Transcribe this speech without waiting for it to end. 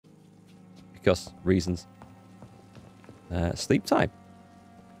because reasons. Sleep time.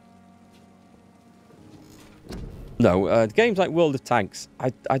 No, games like World of Tanks,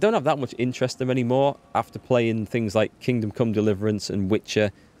 I don't have that much interest in them anymore after playing things like Kingdom Come Deliverance and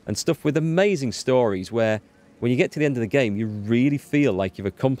Witcher and stuff with amazing stories where when you get to the end of the game, you really feel like you've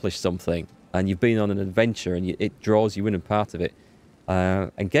accomplished something and you've been on an adventure and it draws you in and part of it.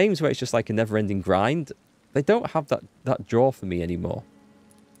 And games where it's just like a never-ending grind, they don't have that draw for me anymore.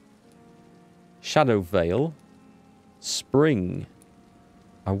 Shadow Veil. Spring.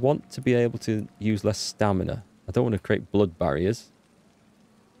 I want to be able to use less stamina. I don't want to create blood barriers.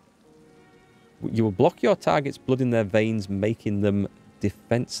 You will block your target's blood in their veins, making them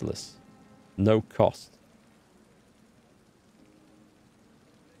defenseless. No cost.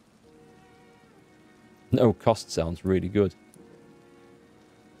 No cost sounds really good.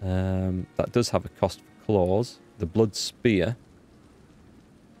 That does have a cost for claws. The blood spear.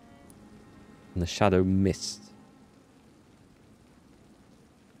 And the shadow mist.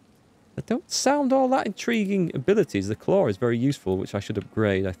 They don't sound all that intriguing abilities. The claw is very useful, which I should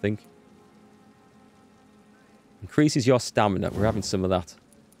upgrade, I think. Increases your stamina. We're having some of that.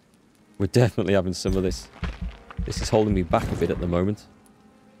 We're definitely having some of this. This is holding me back a bit at the moment.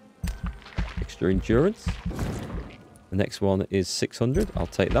 Extra endurance. The next one is 600. I'll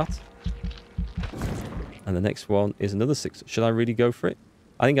take that. And the next one is another 600. Should I really go for it?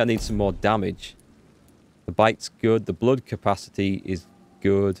 I think I need some more damage. The bite's good. The blood capacity is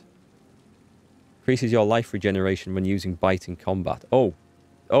good. Increases your life regeneration when using bite in combat. Oh.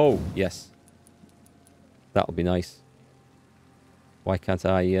 Oh, yes. That'll be nice. Why can't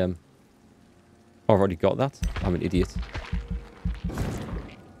I... Oh, I've already got that. I'm an idiot.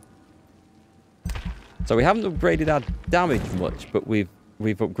 So we haven't upgraded our damage much, but we've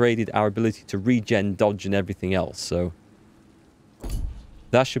upgraded our ability to regen, dodge, and everything else. So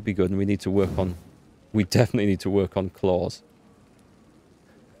that should be good, and we need to work on... We definitely need to work on claws.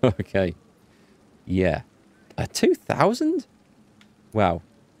 Okay. Yeah. 2,000? Wow.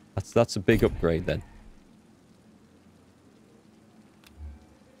 That's a big upgrade then.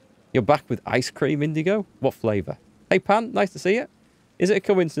 You're back with ice cream, Indigo? What flavour? Hey, Pan, nice to see you. Is it a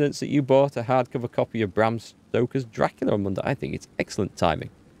coincidence that you bought a hardcover copy of Bram Stoker's Dracula on Monday? I think it's excellent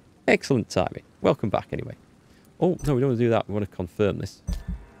timing. Excellent timing. Welcome back, anyway. Oh, no, we don't want to do that. We want to confirm this.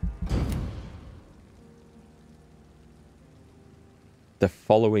 The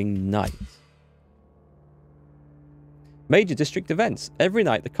following night. Major district events. Every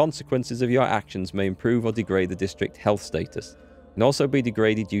night, the consequences of your actions may improve or degrade the district health status. Can also be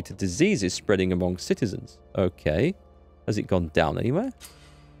degraded due to diseases spreading among citizens. Okay. Has it gone down anywhere?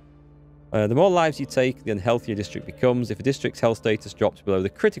 The more lives you take, the unhealthier a district becomes. If a district's health status drops below the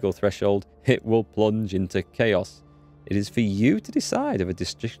critical threshold, it will plunge into chaos. It is for you to decide of a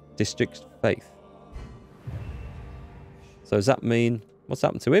district's fate. So does that mean... What's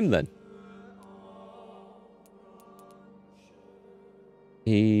happened to him then?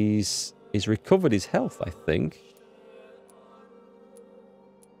 He's recovered his health, I think.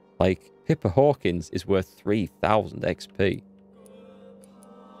 Like, Pippa Hawkins is worth 3,000 XP.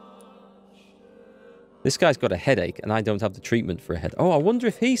 This guy's got a headache, and I don't have the treatment for a headache. Oh, I wonder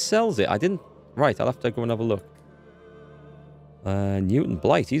if he sells it. I didn't... Right, I'll have to go and have a look. Newton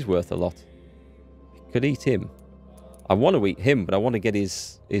Blight, he's worth a lot. Could eat him. I want to eat him, but I want to get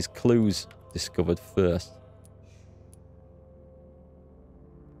his clues discovered first.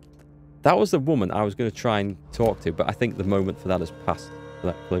 That was the woman I was going to try and talk to, but I think the moment for that has passed, for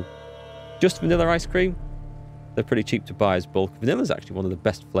that clue. Just vanilla ice cream? They're pretty cheap to buy as bulk. Vanilla is actually one of the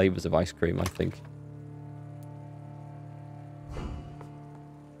best flavours of ice cream, I think.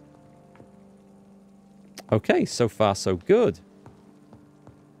 Okay, so far so good.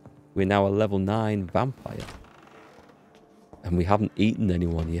 We're now a level 9 vampire. And we haven't eaten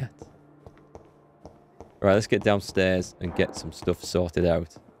anyone yet. Alright, let's get downstairs and get some stuff sorted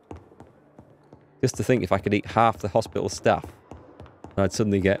out. Just to think, if I could eat half the hospital staff, I'd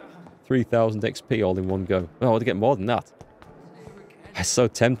suddenly get 3,000 XP all in one go. Oh, I'd get more than that. That's so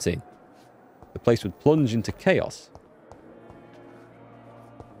tempting. The place would plunge into chaos.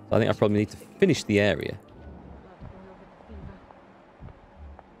 So I think I probably need to finish the area.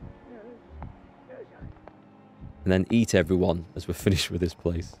 And then eat everyone as we're finished with this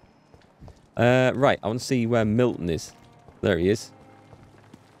place. Right, I want to see where Milton is. There he is.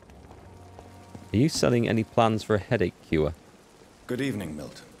 Are you selling any plans for a headache cure? Good evening,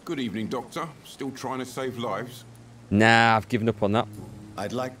 Milton. Good evening, Doctor. Still trying to save lives? Nah, I've given up on that.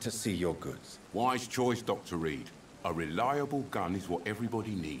 I'd like to see your goods. Wise choice, Dr. Reid. A reliable gun is what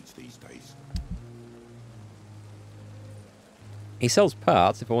everybody needs these days. He sells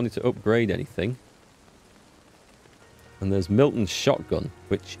parts if I wanted to upgrade anything. And there's Milton's shotgun,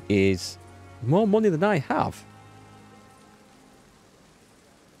 which is more money than I have.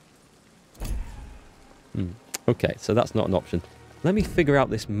 Okay, so that's not an option. Let me figure out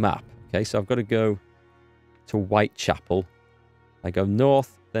this map. Okay, so I've got to go to Whitechapel. I go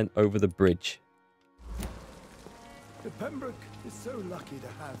north, then over the bridge. The Pembroke is so lucky to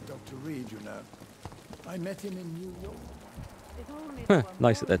have Dr. Reid, you know. I met him in New York.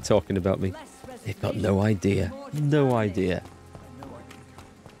 Nice that they're talking about me. They've got no idea. No idea.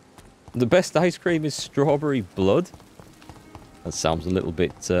 The best ice cream is strawberry blood. That sounds a little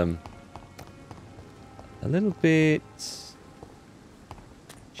bit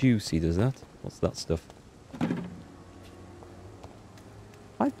juicy, does that? What's that stuff?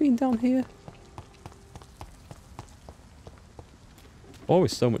 I've been down here.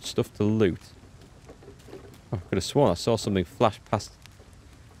 Always so much stuff to loot. Oh, I could have sworn I saw something flash past.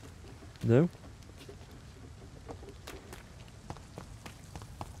 No?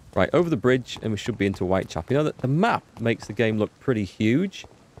 Right, over the bridge and we should be into Whitechapel. You know that the map makes the game look pretty huge.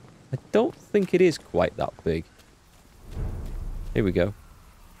 I don't think it is quite that big. Here we go.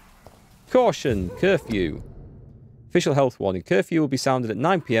 Caution! Curfew. Official health warning. Curfew will be sounded at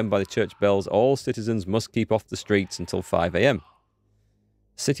 9 PM by the church bells. All citizens must keep off the streets until 5 AM.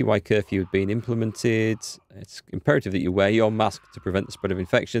 Citywide curfew has been implemented. It's imperative that you wear your mask to prevent the spread of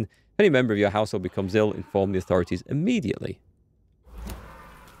infection. If any member of your household becomes ill, inform the authorities immediately.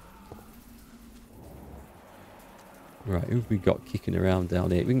 Right, who have we got kicking around down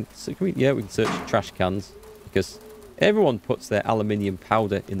here? We can search trash cans, because everyone puts their aluminium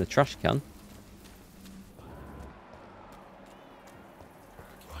powder in the trash can.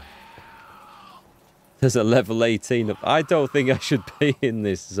 There's a level 18 up. I don't think I should be in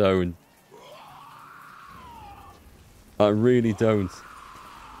this zone. I really don't.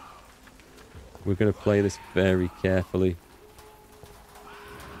 We're going to play this very carefully.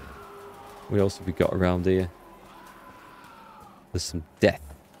 What else have we got around here? There's some death.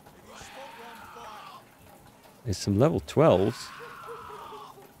 There's some level 12s.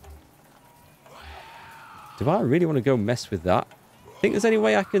 Do I really want to go mess with that? Think there's any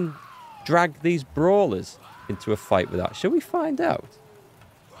way I can drag these brawlers into a fight with that? Shall we find out?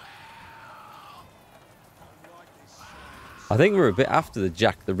 I think we're a bit after the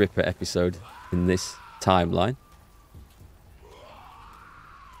Jack the Ripper episode in this timeline.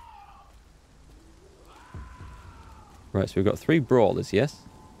 Right, so we've got 3 brawlers, yes?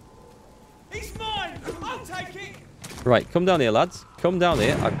 He's mine! I'll take it! Right, come down here, lads. Come down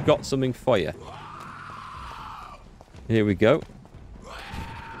here. I've got something for you. Here we go.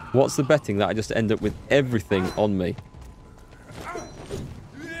 What's the betting that I just end up with everything on me?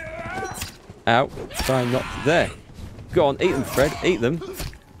 Ow. Try not to. There. Go on, eat them, Fred. Eat them.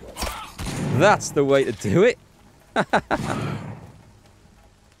 That's the way to do it.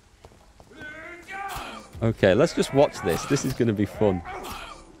 Okay, let's just watch this. This is going to be fun.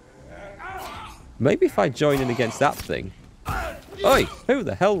 Maybe if I join in against that thing. Oi! Who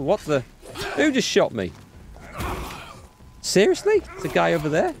the hell? What the? Who just shot me? Seriously? There's a guy over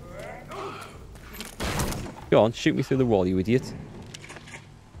there? Go on, shoot me through the wall, you idiot.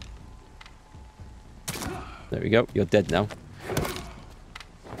 There we go. You're dead now.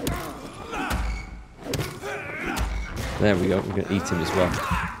 There we go. We're going to eat him as well.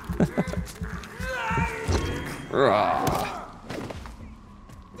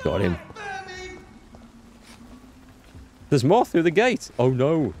 Got him. There's more through the gate. Oh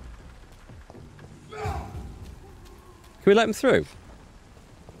no. Can we let him through?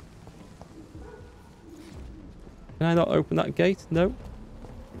 Can I not open that gate? No.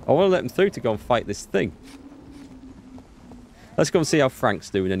 I want to let him through to go and fight this thing. Let's go and see how Frank's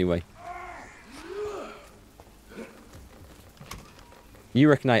doing anyway. You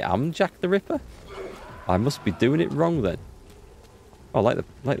reckon I am Jack the Ripper? I must be doing it wrong then. Oh, I like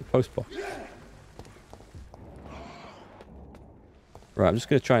the post box. Right, I'm just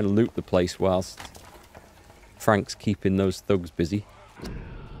going to try and loot the place whilst Frank's keeping those thugs busy.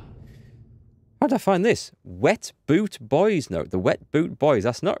 How did I find this? Wet Boot Boys note. The Wet Boot Boys.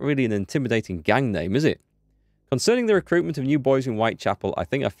 That's not really an intimidating gang name, is it? Concerning the recruitment of new boys in Whitechapel, I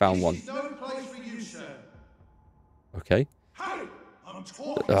think I found one. No place for you, sir. Okay. Hey, I'm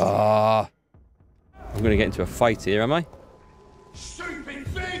talking. I'm going to get into a fight here, am I? Stupid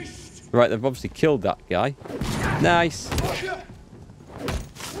beast! Right, they've obviously killed that guy. Nice.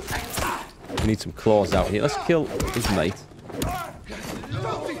 We need some claws out here. Let's kill his mate.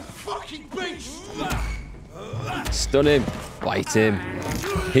 Fucking beast! Stun him. Bite him.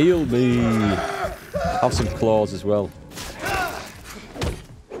 Heal me. Have some claws as well.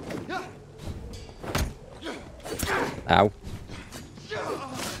 Ow.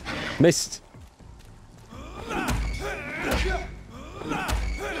 Missed.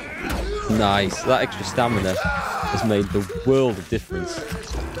 Nice. That extra stamina has made the world of difference.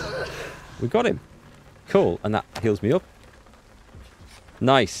 We got him. Cool. And that heals me up.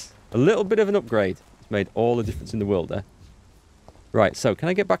 Nice. A little bit of an upgrade. It's made all the difference in the world there. Right, so can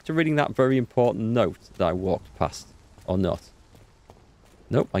I get back to reading that very important note that I walked past? Or not?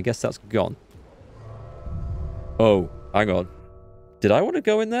 Nope, I guess that's gone. Oh, hang on. Did I want to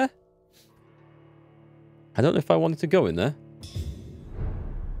go in there? I don't know if I wanted to go in there.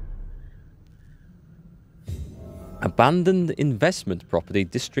 Abandoned investment property,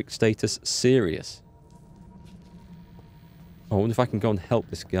 district status serious. Oh, I wonder if I can go and help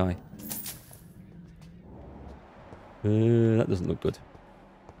this guy. That doesn't look good.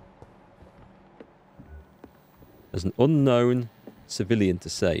 There's an unknown civilian to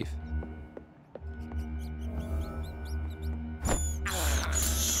save.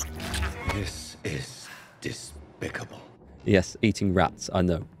 This is despicable. Yes, eating rats, I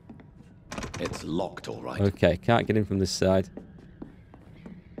know. It's locked, all right. Okay, can't get in from this side.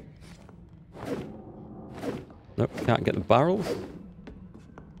 Nope, can't get the barrels.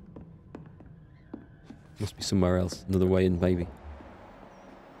 Must be somewhere else. Another way in, maybe.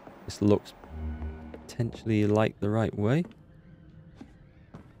 This looks potentially like the right way.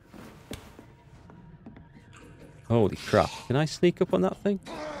 Holy crap. Can I sneak up on that thing?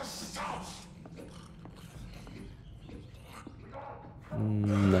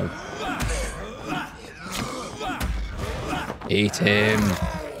 No. Eat him.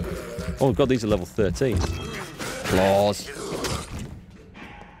 Oh god, these are level 13. Claws.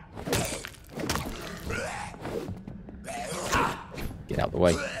 Get out of the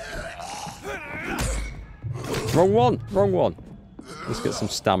way. Wrong one. Wrong one. Let's get some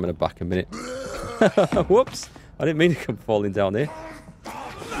stamina back a minute. Whoops. I didn't mean to come falling down here.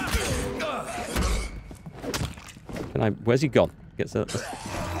 Can I... Where's he gone? Let's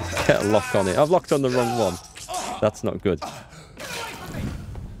get a lock on it. I've locked on the wrong one. That's not good.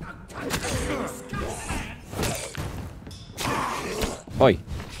 Oi.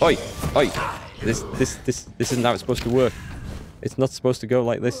 Oi. Oi. This isn't how it's supposed to work. It's not supposed to go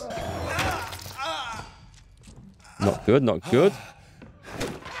like this. Not good, not good.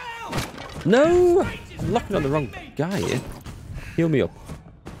 No! I'm locking on the wrong guy here. Heal me up.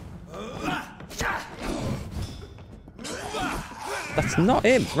 That's not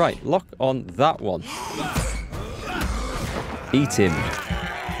him. Right, lock on that one. Eat him.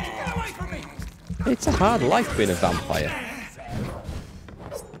 It's a hard life being a vampire.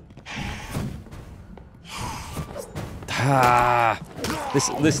 Ah,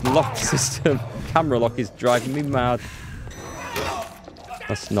 this lock system, camera lock, is driving me mad.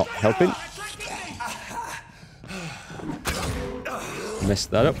 That's not helping.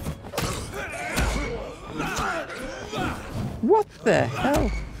 Messed that up. What the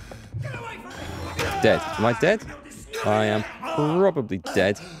hell? Dead. Am I dead? I am probably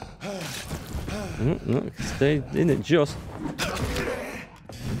dead. No, stay in it just.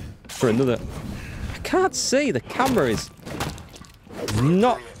 For another... I can't see. The camera is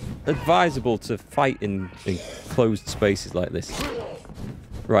not advisable to fight in closed spaces like this.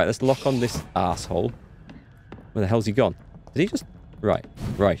 Right, let's lock on this asshole. Where the hell's he gone? Did he just... Right,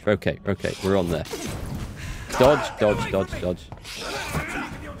 okay, we're on there. Dodge, dodge, dodge, dodge.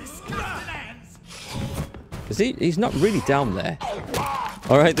 Is he's not really down there.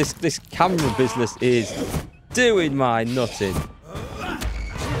 Alright, this camera business is doing my nutting.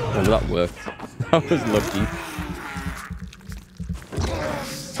 Oh, that worked. That was lucky.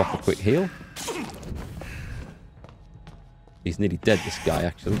 Pop a quick heal. He's nearly dead, this guy,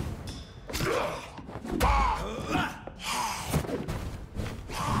 actually.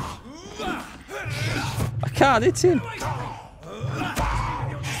 I can't hit him.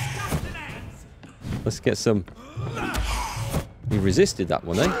 Let's get some... He resisted that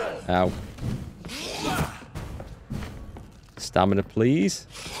one, eh? Ow. Stamina, please.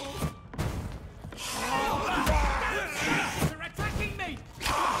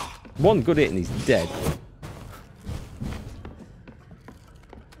 One good hit and he's dead.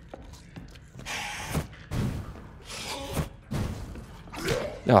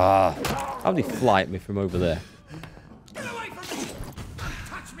 Ah, how did he fly at me from over there?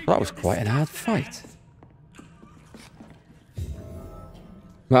 That was quite an hard fight.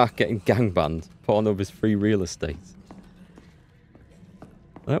 Mark getting gangbanged, pawn over his free real estate.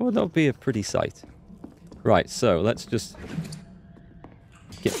 That would not be a pretty sight. Right, so let's just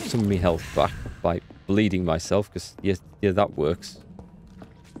get some of my health back by bleeding myself, because yeah, that works.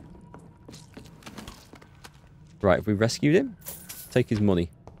 Right, have we rescued him? Take his money.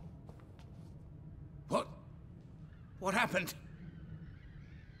 What? What happened?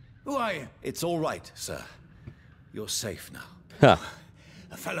 Who are you? It's all right, sir. You're safe now. Ha!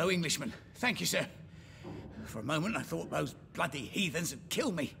 A fellow Englishman. Thank you, sir. For a moment, I thought those bloody heathens had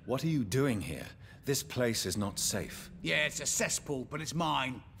killed me. What are you doing here? This place is not safe. Yeah, it's a cesspool, but it's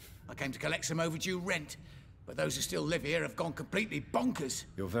mine. I came to collect some overdue rent. But those who still live here have gone completely bonkers.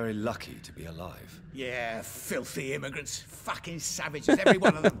 You're very lucky to be alive. Yeah, filthy immigrants. Fucking savages, every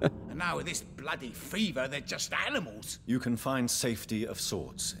one of them. And now with this bloody fever, they're just animals. You can find safety of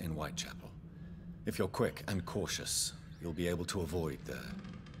sorts in Whitechapel. If you're quick and cautious, you'll be able to avoid the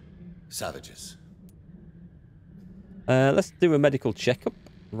savages. Let's do a medical checkup.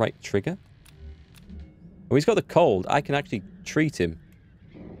 Right trigger. Oh, he's got the cold. I can actually treat him.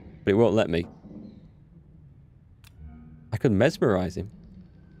 But it won't let me. I could mesmerize him.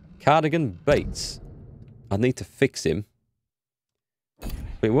 Cardigan Bates. I need to fix him. But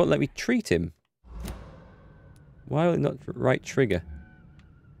it won't let me treat him. Why will it not right trigger?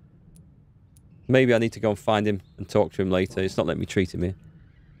 Maybe I need to go and find him and talk to him later. It's not letting me treat him here.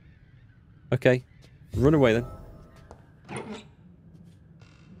 Okay. Run away then.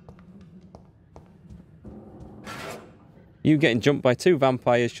 You getting jumped by 2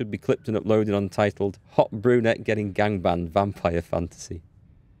 vampires should be clipped and uploaded on titled Hot Brunette Getting Gangbanged Vampire Fantasy.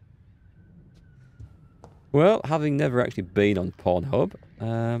 Well, having never actually been on Pornhub,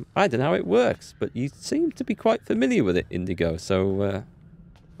 I don't know how it works, but you seem to be quite familiar with it, Indigo, so,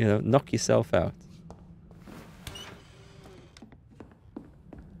 you know, knock yourself out.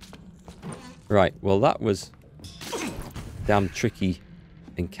 Right, well that was a damn tricky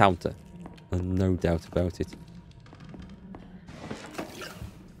encounter, and no doubt about it.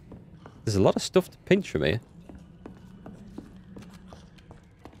 There's a lot of stuff to pinch from here.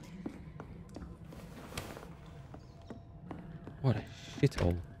 What a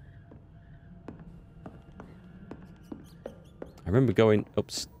shithole. I remember going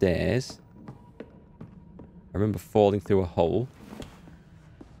upstairs. I remember falling through a hole.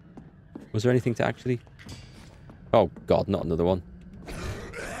 Was there anything to actually... Oh god, not another one.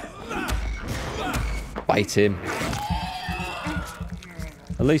 Bite him.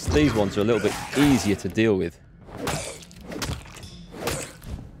 At least these ones are a little bit easier to deal with.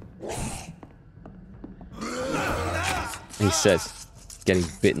 He says, getting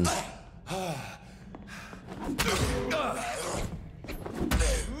bitten.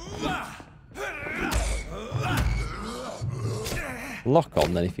 Lock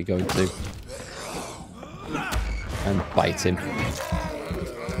on then if you're going to. And bite him.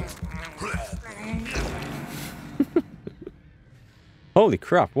 Holy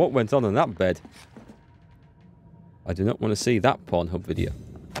crap, what went on in that bed? I do not want to see that Pornhub video.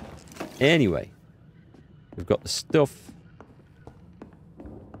 Anyway, we've got the stuff.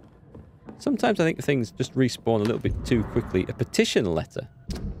 Sometimes I think things just respawn a little bit too quickly. A petition letter.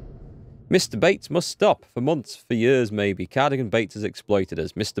 Mr. Bates must stop. For months, for years maybe. Cardigan Bates has exploited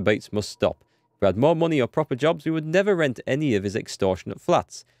us. Mr. Bates must stop. If we had more money or proper jobs, we would never rent any of his extortionate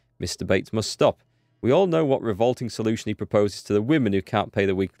flats. Mr. Bates must stop. We all know what revolting solution he proposes to the women who can't pay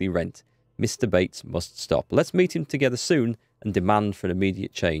the weekly rent. Mr. Bates must stop. Let's meet him together soon and demand for an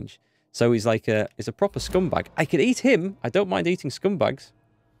immediate change. So he's like he's a proper scumbag. I could eat him. I don't mind eating scumbags.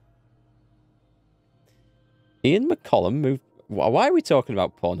 Ian McCollum moved... Why are we talking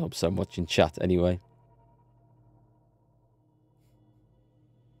about Pornhub so much in chat anyway?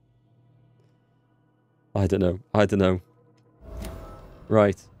 I don't know. I don't know.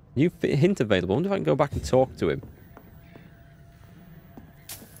 Right. New hint available. I wonder if I can go back and talk to him.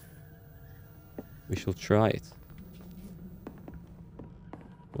 We shall try it.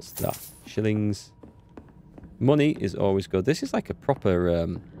 What's that? Shillings. Money is always good. This is like a proper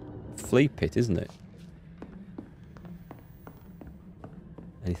flea pit, isn't it?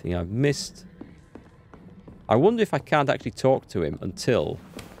 Anything I've missed? I wonder if I can't actually talk to him until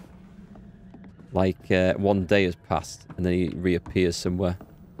like 1 day has passed and then he reappears somewhere.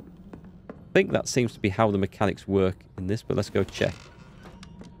 I think that seems to be how the mechanics work in this, but let's go check.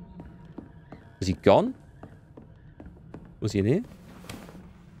 Is he gone? Was he in here?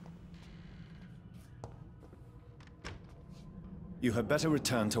 You had better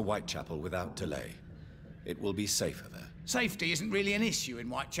return to Whitechapel without delay. It will be safer there. Safety isn't really an issue in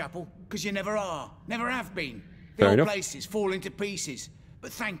Whitechapel, because you never are. Never have been. The Fair old enough. place is falling to pieces.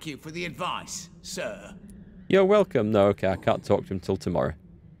 But thank you for the advice, sir. You're welcome. No, okay, I can't talk to him till tomorrow.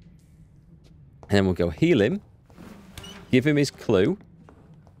 And then we'll go heal him. Give him his clue.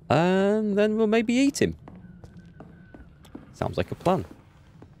 And then we'll maybe eat him. Sounds like a plan.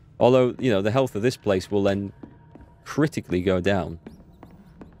 Although, you know, the health of this place will then critically go down.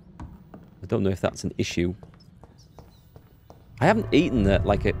 I don't know if that's an issue. I haven't eaten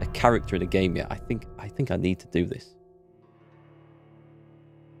like a character in a game yet. I think I need to do this.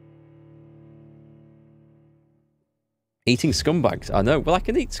 Eating scumbags. I know. Well, I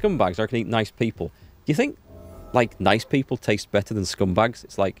can eat scumbags or I can eat nice people. Do you think, like, nice people taste better than scumbags?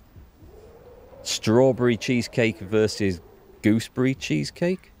 It's like strawberry cheesecake versus gooseberry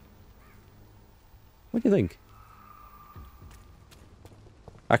cheesecake? What do you think?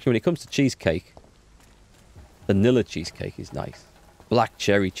 Actually, when it comes to cheesecake, vanilla cheesecake is nice. Black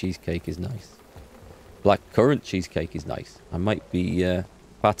cherry cheesecake is nice. Black currant cheesecake is nice. I might be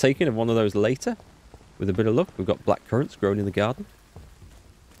partaking of one of those later. With a bit of luck, we've got black currants growing in the garden.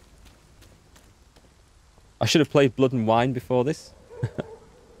 I should have played Blood and Wine before this.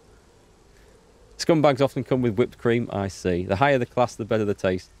 Scumbags often come with whipped cream. I see. The higher the class, the better the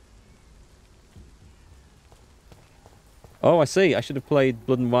taste. Oh, I see. I should have played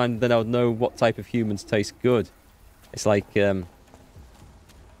Blood and Wine, then I would know what type of humans taste good. It's like,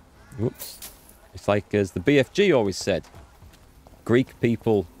 whoops. It's like, as the BFG always said, Greek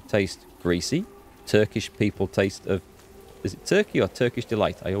people taste greasy. Turkish people taste of... Is it Turkey or Turkish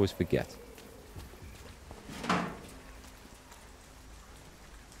Delight? I always forget.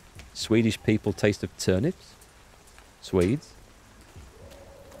 Swedish people taste of turnips. Swedes.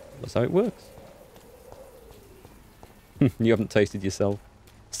 That's how it works. You haven't tasted yourself.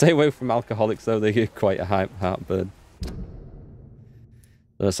 Stay away from alcoholics, though. They give quite a heartburn.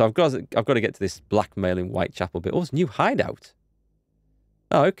 So I've got to get to this blackmail in Whitechapel bit. Oh, it's a new hideout.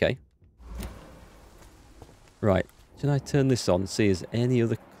 Oh, okay. Right. Should I turn this on? See, is any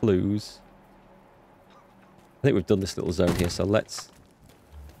other clues? I think we've done this little zone here, so let's...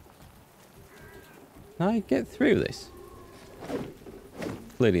 Can I get through this?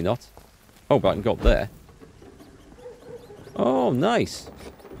 Clearly not. Oh, but I can go up there. Oh, nice.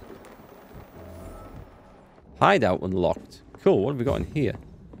 Hideout unlocked. Cool, what have we got in here?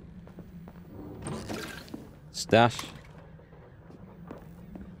 Stash.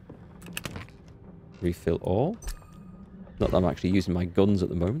 Refill all. Not that I'm actually using my guns at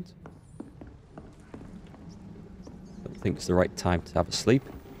the moment. Don't think it's the right time to have a sleep.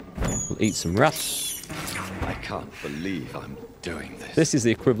 We'll eat some rats. I can't believe I'm doing this. This is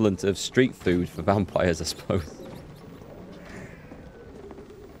the equivalent of street food for vampires, I suppose.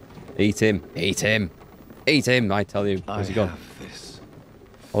 Eat him. Eat him. Eat him, I tell you. Where's he gone?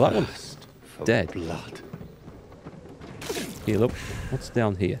 Oh, that one's dead. Blood. Heal up. What's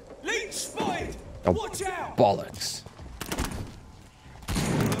down here? Leech spotted! Oh, Watch out! bollocks.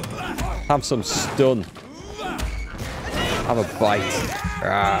 Have some stun. Have a bite.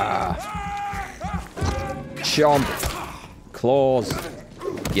 Ah. Chomp. Claws.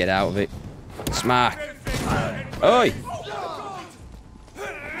 Get out of it. Smack. Oi!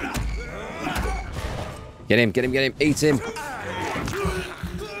 Get him, get him, get him. Eat him.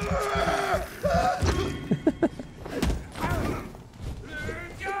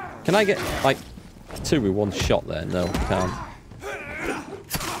 Can I get, like, two with one shot there? No, I can't.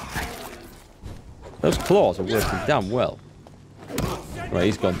 Those claws are working damn well. Right,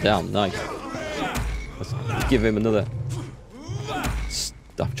 he's gone down. Nice. Let's give him another...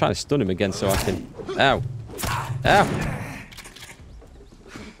 I'm trying to stun him again so I can... Ow. Ow.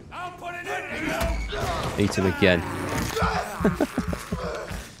 Eat him again.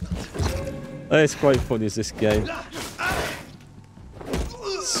 It's quite funny, is this game.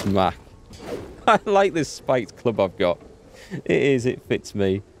 Smack. I like this spiked club I've got. It is, it fits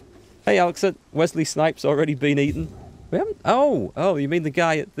me. Hey, Alex, Wesley Snipes already been eaten? We haven't... Oh, you mean the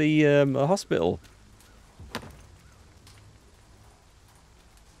guy at the hospital?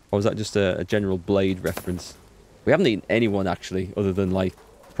 Or was that just a general Blade reference? We haven't eaten anyone, actually, other than, like,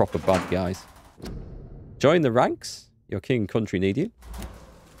 proper bad guys. Join the ranks. Your king and country need you.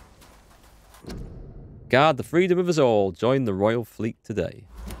 Guard the freedom of us all. Join the royal fleet today.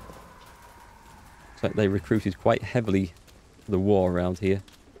 Looks like they recruited quite heavily for the war around here.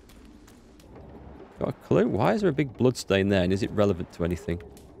 Got a clue? Why is there a big blood stain there, and is it relevant to anything?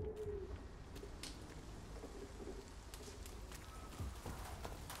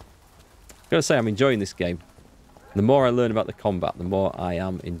 Gotta say, I'm enjoying this game. The more I learn about the combat, the more I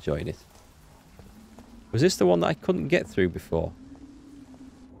am enjoying it. Was this the one that I couldn't get through before?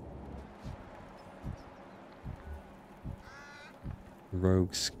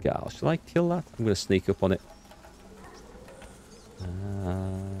 Rogue Scout. Shall I kill that? I'm going to sneak up on it.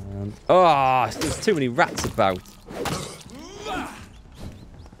 And... Oh, there's too many rats about.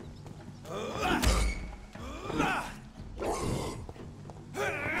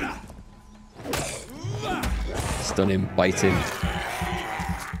 stun him, bite him.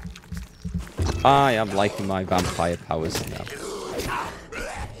 I am liking my vampire powers now.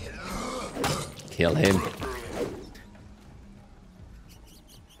 Kill him.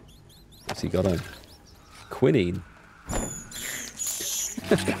 What's he got on? Quinine.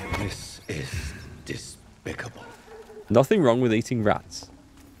 This is despicable. Nothing wrong with eating rats.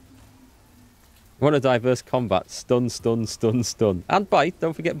 Want a diverse combat. Stun, stun, stun, stun. And bite.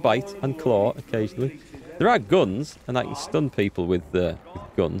 Don't forget bite and claw occasionally. There are guns, and I can stun people with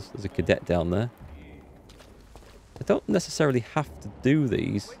guns. There's a cadet down there. I don't necessarily have to do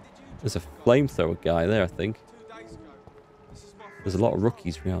these. There's a flamethrower guy there, I think. There's a lot of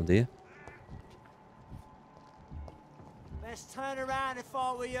rookies around here. Let's turn around if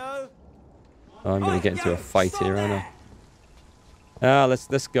I were you. Oh, I'm going to get into a fight here, aren't I? Ah,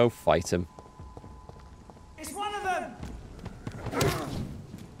 let's go fight him. It's one of them.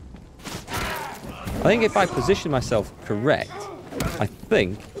 I think if I position myself correct, I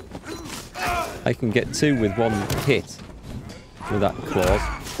think I can get two with one hit with that claws.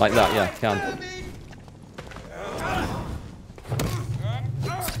 Like that, yeah, I can.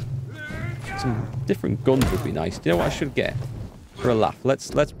 Some different guns would be nice. Do you know what I should get? For a laugh. Let's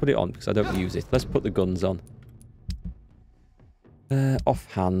put it on because I don't use it. Let's put the guns on.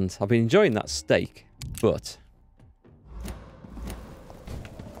 Offhand. I've been enjoying that steak, but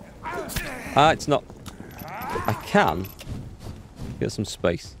it's not. I can get some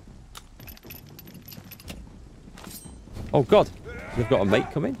space. Oh God, they've got a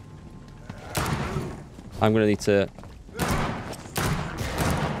mate coming. I'm gonna need to.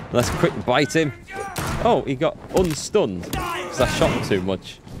 Let's quick bite him. Oh, he got unstunned because I shot him too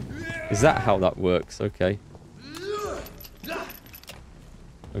much. Is that how that works? Okay.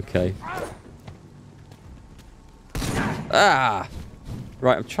 Okay. Ah!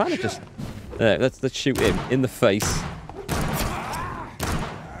 Right, I'm trying to just. There, let's shoot him in the face.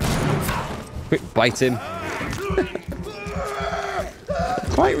 Quick bite him.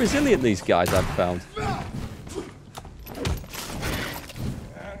 Quite resilient, these guys, I've found.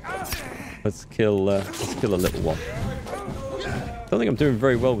 Let's kill a little one. Don't think I'm doing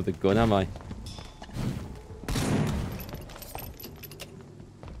very well with the gun, am I?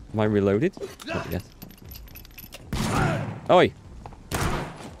 Am I reloaded? Not yet. Oi!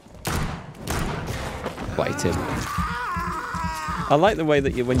 Bite him. I like the way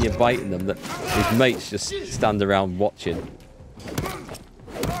that when you're biting them, that his mates just stand around watching.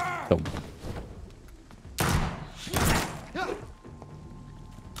 Thump.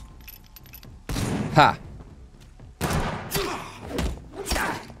 Ha!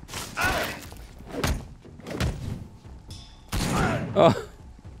 Oh.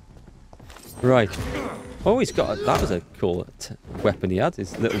 Right. Oh, he's got that was a cool weapon he had,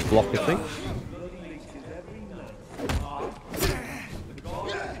 his little blocker thing.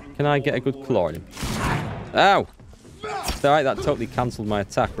 Can I get a good claw on him? Ow! Alright, that totally cancelled my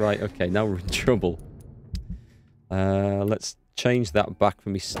attack. Right, okay, now we're in trouble. Let's change that back for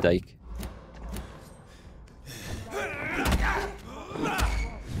me steak.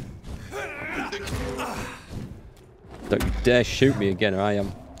 Don't you dare shoot me again, or I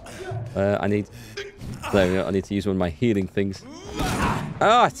am. I need. There we go. I need to use one of my healing things.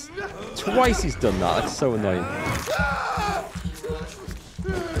 Ah, it's twice he's done that. That's so annoying.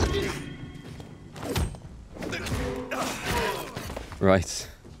 Right.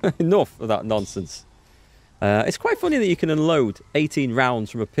 Enough of that nonsense. It's quite funny that you can unload 18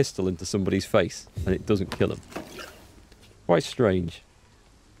 rounds from a pistol into somebody's face and it doesn't kill them. Quite strange.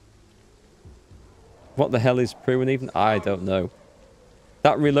 What the hell is Pruin even? I don't know.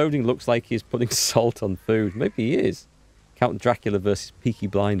 That reloading looks like he's putting salt on food. Maybe he is. Count Dracula versus Peaky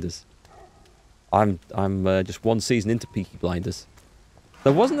Blinders. I'm just one season into Peaky Blinders.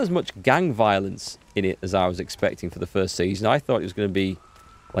 There wasn't as much gang violence in it as I was expecting for the first season. I thought it was going to be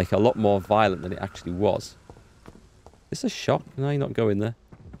like a lot more violent than it actually was. Is this a shop? Can I not go in there?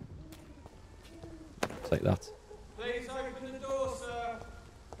 Take that. Please open the door, sir.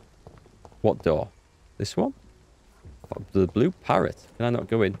 What door? This one? The blue parrot. Can I not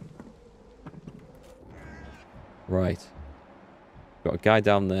go in? Right. Got a guy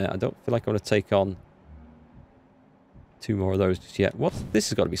down there. I don't feel like I want to take on two more of those just yet. What? This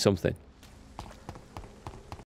has got to be something.